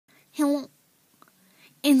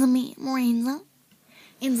It's me, Miranda.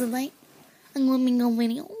 And today, I'm going to make a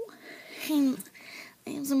video. And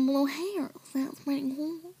I have some blue hair. That's pretty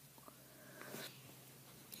cool.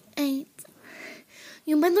 And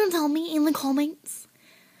you better tell me in the comments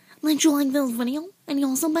that you like this video. And you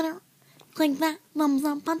also better click that thumbs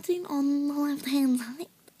up button on the left hand side.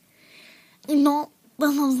 And not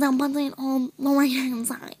the thumbs down button on the right hand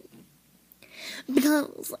side.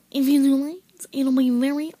 Because if you do that, it'll be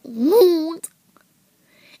very rude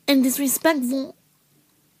and disrespectful.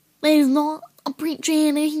 There is not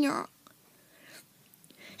appreciated here.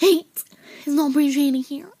 Hate is not appreciated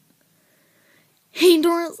here.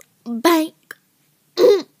 Haters back.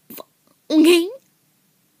 Okay?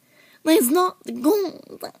 That's not the goal.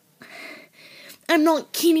 I'm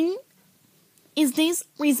not kidding. Is this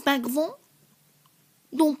respectful?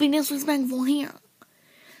 Don't be disrespectful here.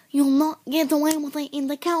 You'll not get away with it in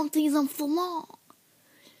the counties of the law.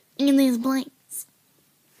 In this place.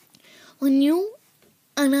 When you,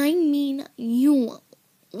 and I mean you,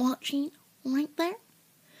 watching right there,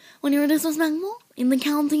 when you're disrespectful in the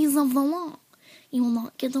counties of the law, you will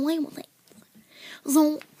not get away with it.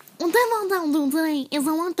 So, what I want to do today is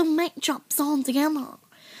I want to match up all together.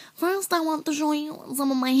 First, I want to show you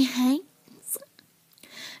some of my hands,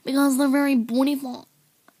 because they're very beautiful.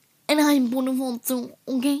 And I'm beautiful too,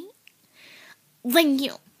 okay? Thank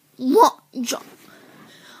you. Watch.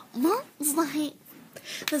 First, I have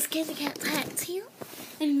this kitty cat hat here.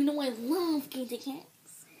 And you know I love kitty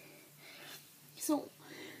cats. So,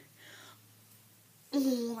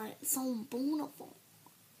 oh, that's so beautiful.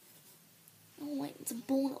 Oh, it's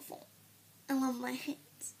beautiful. I love my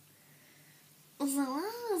hats.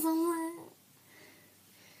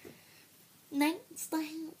 Next, I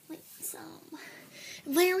have some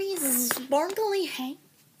very sparkly hats.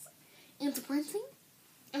 It's printing,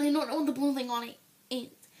 and I don't know what the blue thing on it is,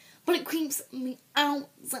 but it creeps me out,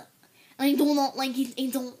 and I do not like it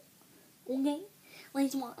at all. Okay?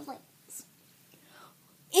 Let's watch this.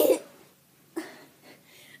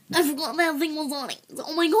 I forgot that thing was on it.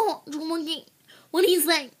 Oh my god, look at what he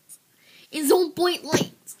says. It's so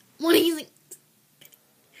pointless. What is it?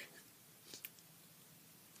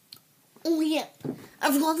 Oh yeah,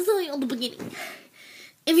 I forgot to tell you at the beginning.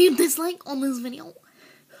 If you dislike on this video,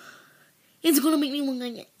 it's gonna make me look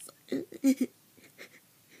like it.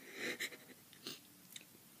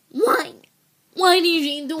 Why? Why did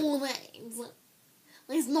you do that?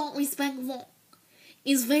 It's not respectful.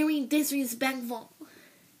 It's very disrespectful.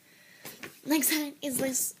 Next time, is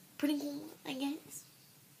this pretty cool, I guess?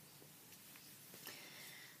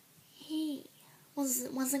 Hey,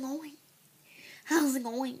 what's it going? How's it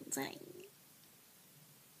going today?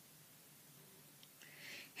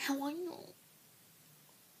 How are you?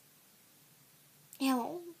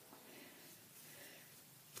 Hello?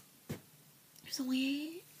 So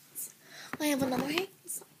yes, I have another hat.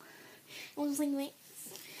 It looks like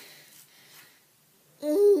this.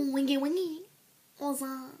 Oh, winky winky. What's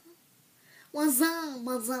up? What's up?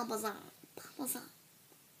 What's up? What's up? What's up?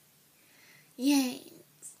 Yes.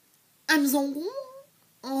 I'm so cool.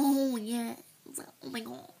 Oh, yes. Oh my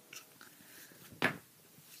gosh.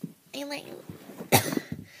 I like it.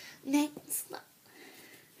 Next.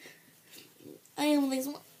 I have this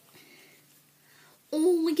one.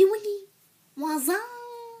 Oh, winky winky. What's up?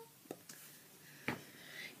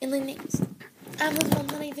 And then next, I have this one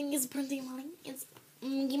that I think is pretty funny. It's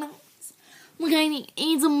Mickey Mouse. Look at it.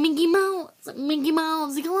 It's a Mickey Mouse. Mickey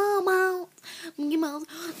Mouse. Come out. Mickey Mouse.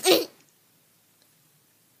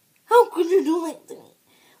 How could you do that to me?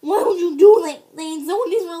 Why would you do that? That is so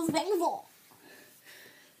disrespectful.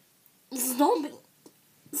 Stop it.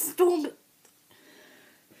 Stop it.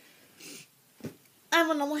 I have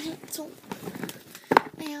another hat too.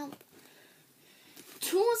 I have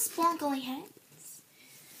two sparkly hats.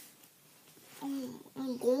 Oh,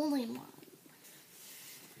 a golden one.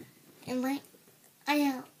 And then I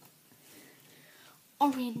have a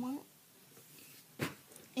red one.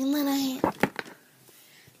 And then I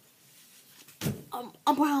have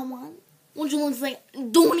a brown one, which looks like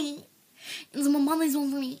Donnie. And so my mother's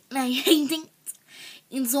one for me, and I hate it.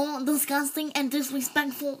 It's so disgusting and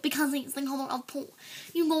disrespectful because it's the color of poo.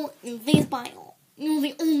 You go in this pile. You're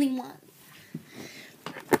the only one.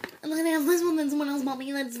 And then I have this one that someone else bought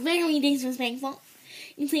me that's very disrespectful.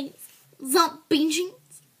 It says, the beaches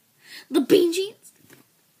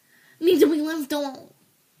need to be left alone.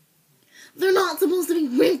 They're not supposed to be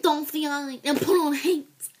ripped off the island and put on hate.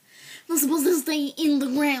 They're supposed to stay in the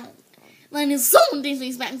ground. That is so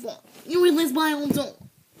disrespectful. You're in this pile too.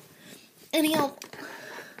 Anyhow,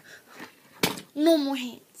 no more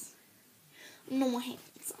hands. No more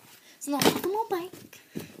hands. So now put them all back.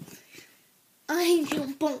 I hate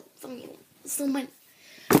you both of you so much.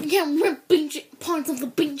 You can't rip parts of the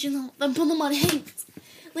beaches out and put them on hands.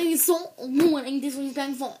 Like it's so rude and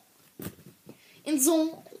disrespectful. It's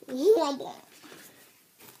so horrible.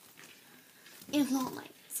 It's not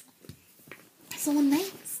nice. So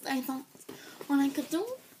next, I thought what I could do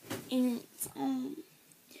is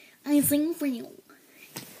I sing for you.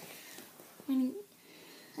 I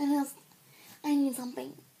need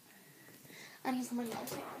something. I need somebody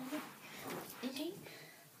else. Okay.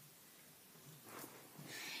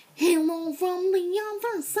 Hello from the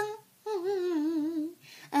other side.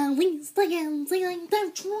 At least I can say I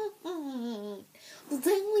tried to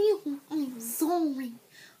tell you I'm sorry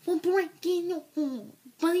for breaking your heart,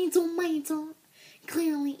 but it's on my turn.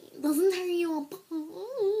 Clearly doesn't tear you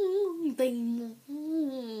apart anymore.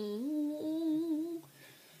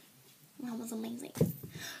 That was amazing.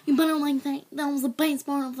 You better like that. That was the best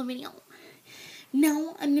part of the video.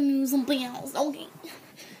 Now I'm gonna do something else. Okay.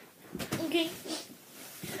 Okay.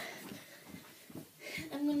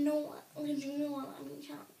 I'm gonna know what I'm in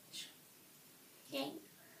charge. Okay.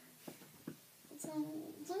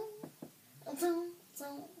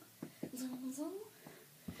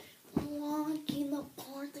 Walking the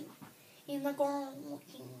party in the girl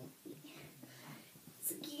looking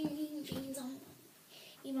skinny jeans on.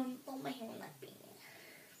 Even though my hair not be.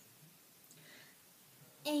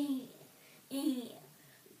 Hey,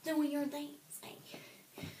 doing your dance,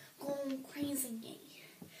 going crazy,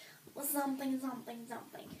 something.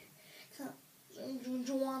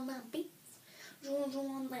 Juju on that beat, Juju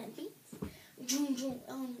on that beat, Juju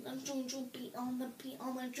on the Juju beat on the beat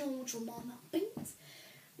on the Juju on the beat.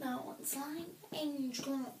 Now it's like age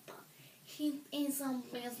group. He is on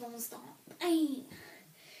bass, don't stop, don't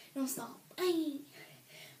stop,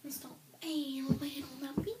 don't stop, remain on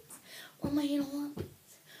that beat, remain on that beat.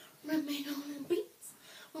 Remain on that beat.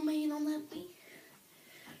 Remain on that beat.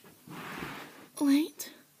 Right?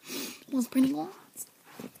 Was pretty lost.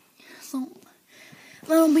 So,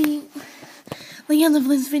 that'll be the end of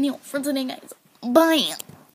this video for today, guys. Bye!